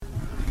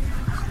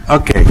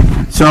Okay,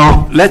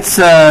 so let's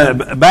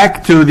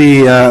back to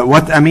the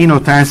what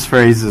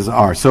aminotransferases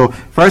are. So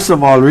first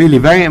of all, really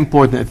very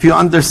important, if you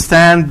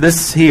understand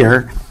this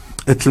here,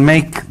 it'll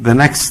make the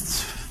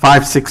next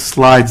 5-6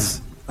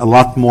 slides a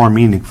lot more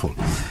meaningful.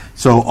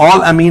 So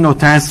all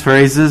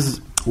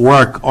aminotransferases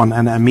work on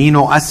an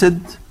amino acid.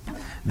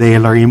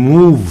 They'll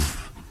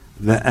remove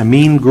the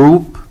amine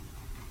group,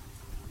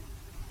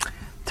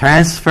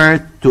 transfer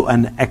it to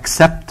an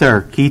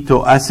acceptor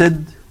keto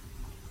acid.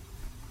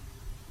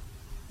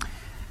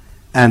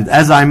 And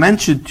as I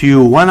mentioned to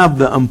you, one of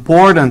the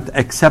important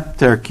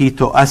acceptor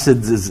keto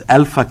acids is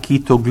alpha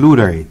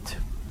ketoglutarate.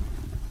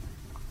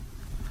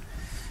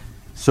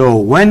 So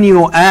when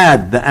you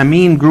add the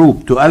amine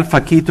group to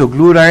alpha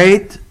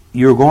ketoglutarate,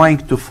 you're going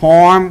to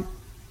form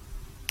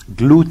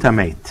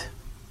glutamate,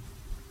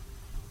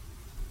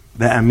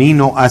 the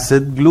amino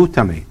acid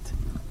glutamate.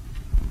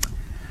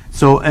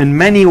 So in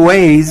many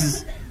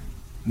ways,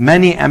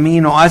 many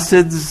amino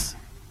acids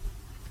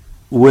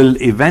will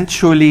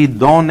eventually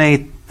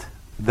donate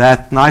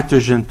that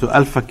nitrogen to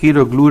alpha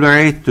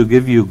ketoglutarate to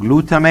give you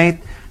glutamate.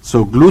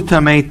 So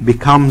glutamate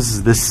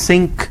becomes the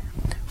sink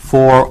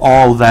for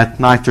all that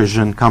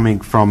nitrogen coming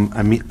from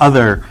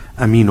other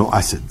amino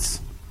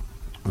acids.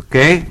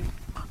 Okay?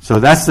 So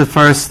that's the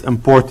first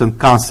important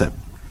concept.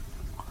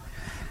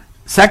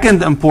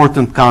 Second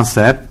important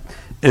concept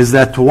is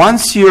that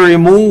once you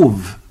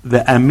remove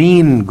the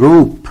amine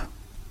group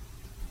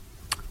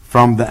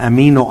from the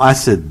amino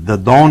acid, the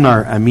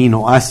donor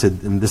amino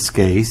acid in this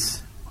case,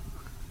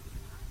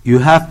 you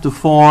have to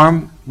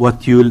form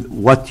what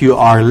you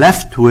are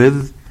left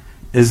with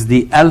is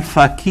the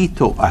alpha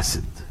keto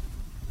acid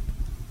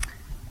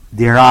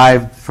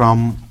derived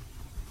from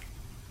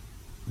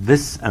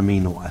this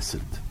amino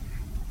acid.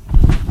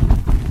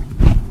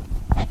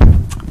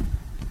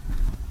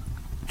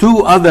 Two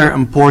other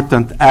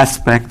important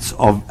aspects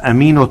of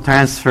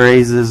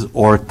aminotransferases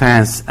or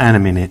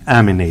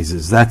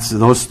transaminases.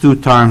 Those two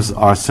terms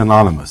are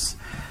synonymous.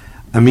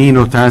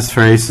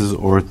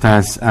 Aminotransferases or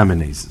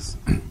transaminases.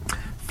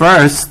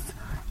 First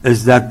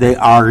is that they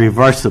are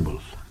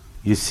reversible.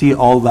 You see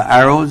all the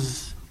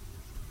arrows?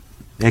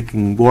 They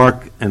can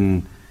work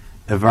in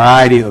a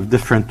variety of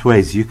different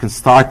ways. You can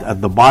start at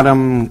the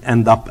bottom,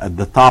 end up at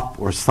the top,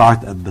 or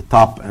start at the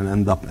top and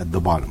end up at the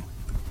bottom.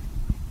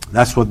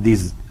 That's what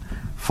these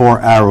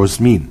 4 arrows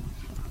mean.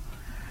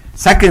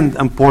 Second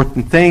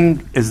important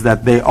thing is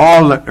that they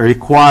all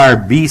require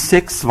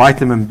B6,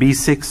 vitamin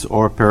B6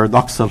 or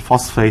pyridoxal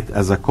phosphate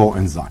as a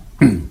coenzyme.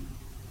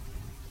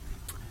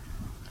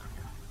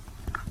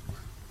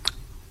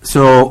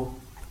 So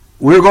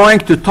we're going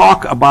to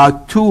talk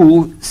about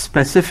 2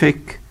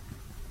 specific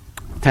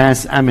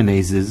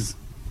transaminases.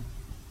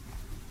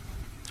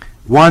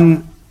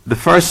 The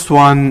first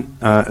one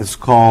is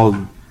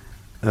called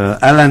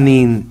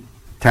alanine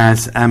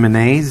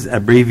transaminase,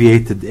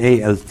 abbreviated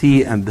ALT,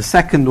 and the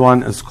second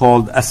one is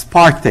called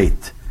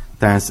aspartate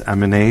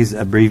transaminase,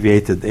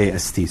 abbreviated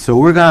AST. So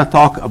we're going to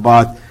talk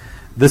about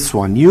this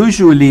one.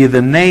 Usually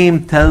the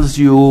name tells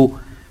you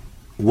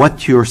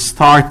what you're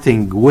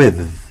starting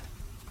with,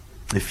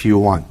 if you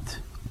want.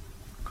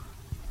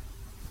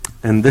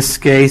 In this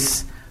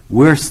case,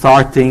 we're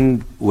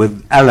starting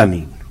with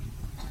alanine.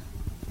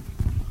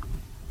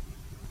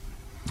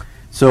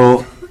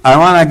 So I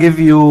want to give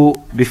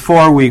you,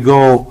 before we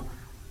go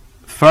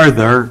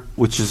further,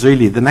 which is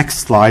really the next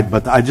slide,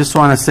 but I just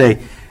want to say,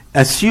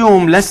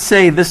 let's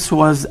say this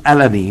was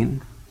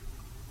alanine,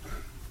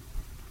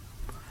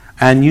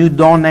 and you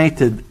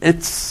donated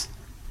its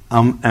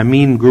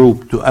amine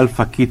group to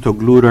alpha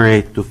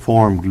ketoglutarate to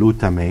form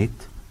glutamate.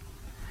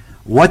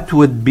 What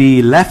would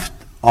be left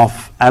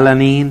of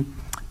alanine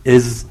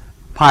is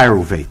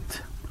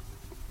pyruvate,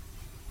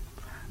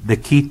 the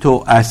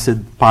keto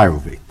acid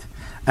pyruvate.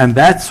 And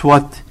that's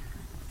what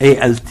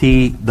ALT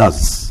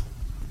does.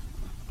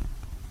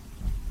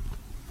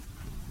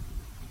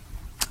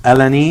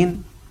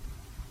 Alanine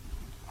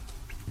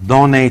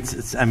donates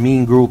its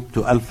amine group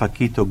to alpha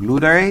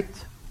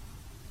ketoglutarate.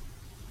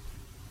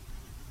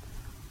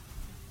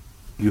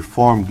 You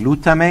form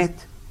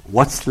glutamate.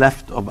 What's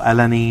left of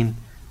alanine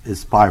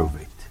is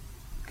pyruvate.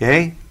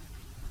 Okay?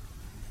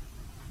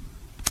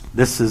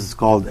 This is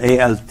called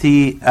ALT,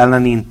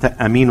 alanine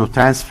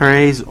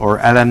aminotransferase, or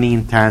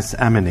alanine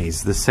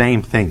transaminase. The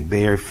same thing.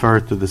 They refer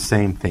to the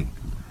same thing.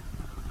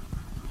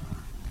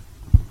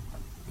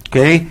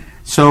 Okay?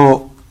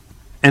 So,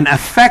 in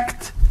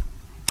effect,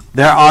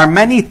 there are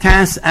many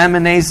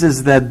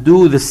transaminases that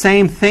do the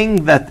same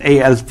thing that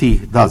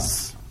ALT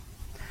does,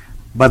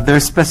 but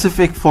they're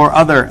specific for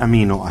other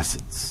amino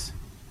acids.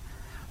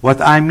 What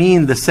I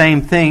mean the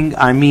same thing,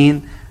 I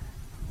mean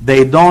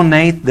they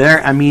donate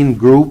their amine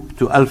group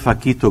to alpha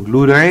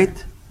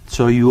ketoglutarate,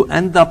 so you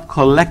end up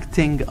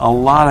collecting a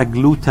lot of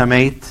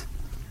glutamate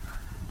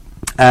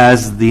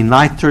as the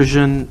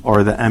nitrogen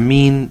or the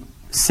amine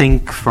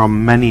sink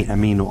from many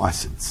amino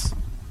acids.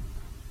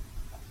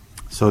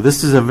 So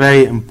this is a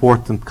very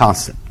important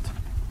concept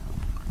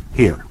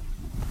here.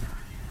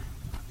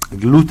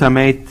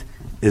 Glutamate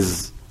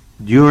is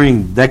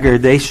during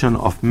degradation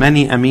of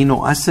many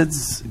amino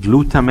acids,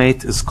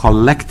 glutamate is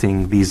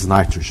collecting these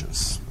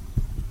nitrogens.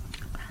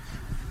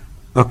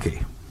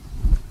 Okay.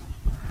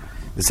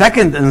 The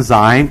second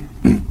enzyme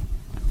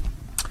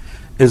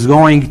is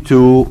going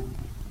to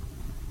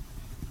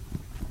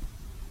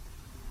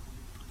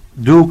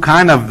do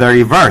kind of the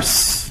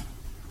reverse.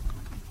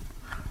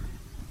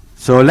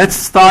 So let's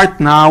start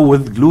now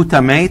with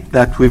glutamate,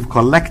 that we've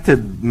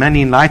collected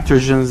many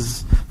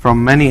nitrogens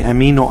from many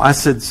amino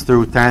acids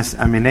through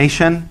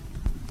transamination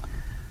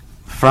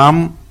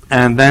from,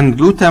 and then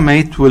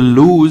glutamate will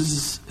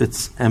lose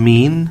its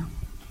amine.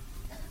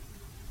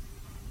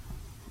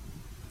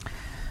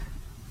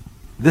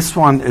 This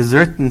one is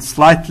written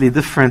slightly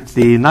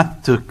differently,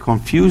 not to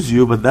confuse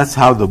you, but that's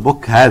how the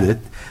book had it.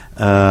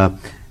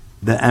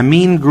 The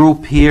amine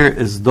group here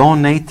is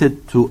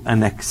donated to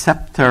an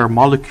acceptor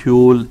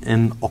molecule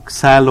in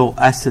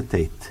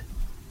oxaloacetate.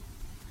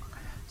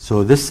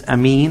 So this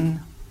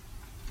amine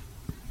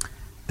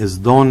is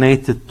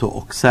donated to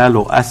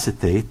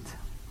oxaloacetate.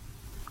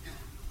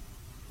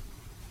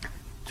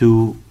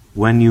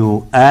 When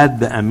you add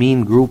the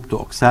amine group to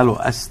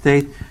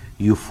oxaloacetate,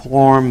 you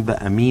form the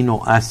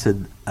amino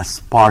acid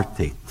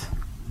aspartate.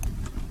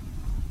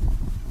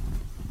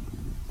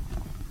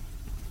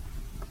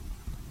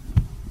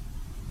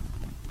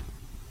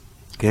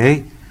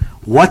 Okay,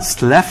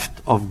 what's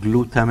left of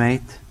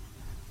glutamate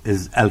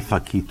is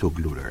alpha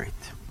ketoglutarate,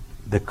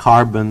 the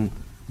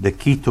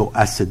keto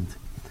acid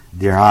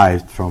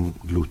derived from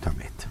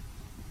glutamate.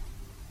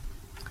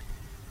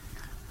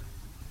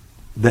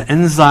 The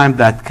enzyme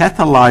that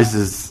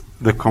catalyzes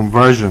the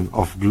conversion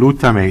of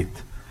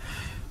glutamate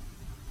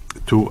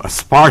to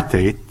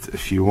aspartate,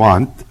 if you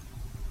want,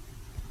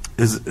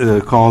 is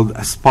called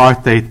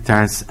aspartate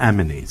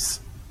transaminase.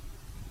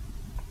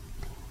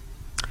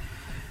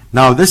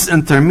 Now this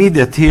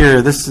intermediate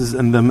here, this is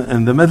in the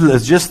middle,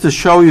 is just to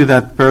show you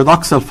that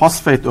pyridoxal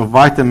phosphate of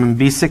vitamin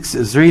B6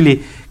 is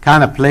really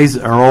kind of plays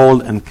a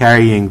role in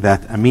carrying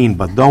that amine,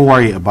 but don't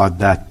worry about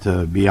that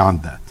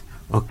beyond that.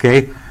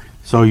 Okay,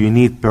 so you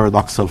need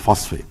pyridoxal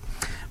phosphate.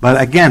 But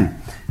again,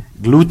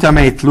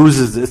 glutamate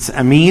loses its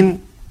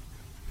amine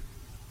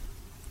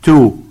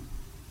to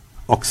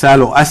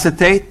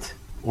oxaloacetate,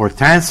 or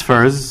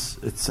transfers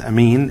its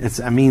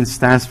amines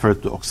transfer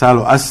to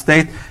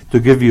oxaloacetate to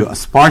give you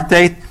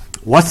aspartate.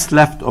 What's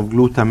left of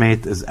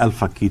glutamate is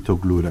alpha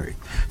ketoglutarate.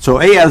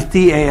 So ALT,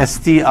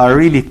 AST are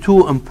really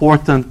two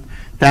important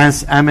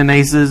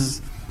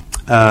transaminases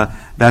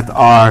that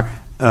are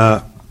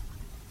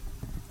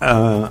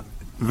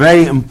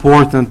very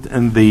important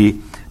in the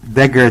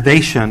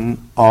degradation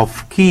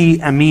of key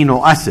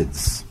amino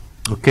acids.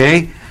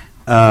 Okay?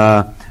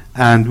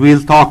 And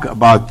we'll talk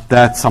about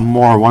that some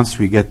more once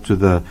we get to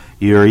the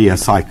urea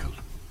cycle.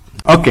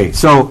 Okay,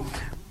 so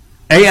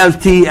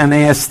ALT and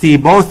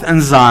AST, both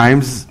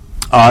enzymes,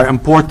 are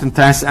important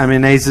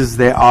transaminases.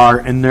 They are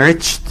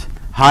enriched,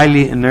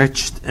 highly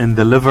enriched in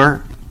the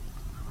liver.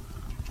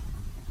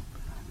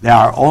 They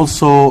are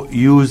also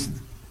used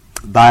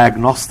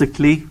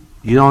diagnostically.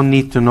 You don't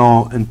need to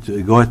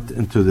go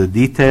into the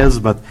details,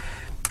 but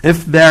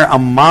if their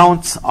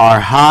amounts are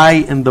high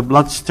in the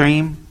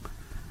bloodstream,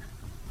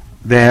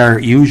 they're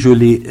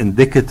usually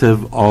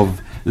indicative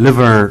of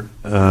liver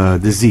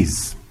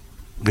disease.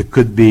 It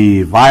could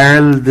be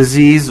viral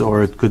disease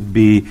or it could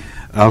be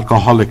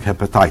alcoholic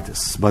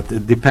hepatitis, but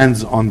it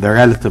depends on the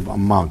relative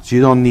amounts.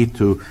 You don't need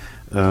to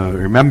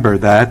remember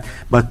that,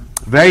 but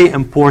very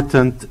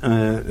important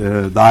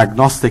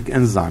diagnostic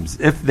enzymes.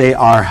 If they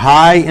are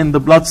high in the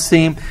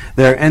bloodstream,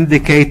 they're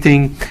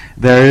indicating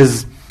there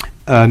is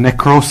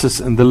necrosis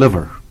in the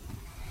liver,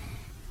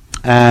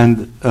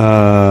 and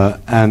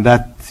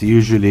that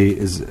usually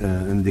is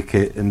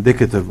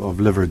indicative of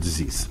liver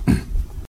disease.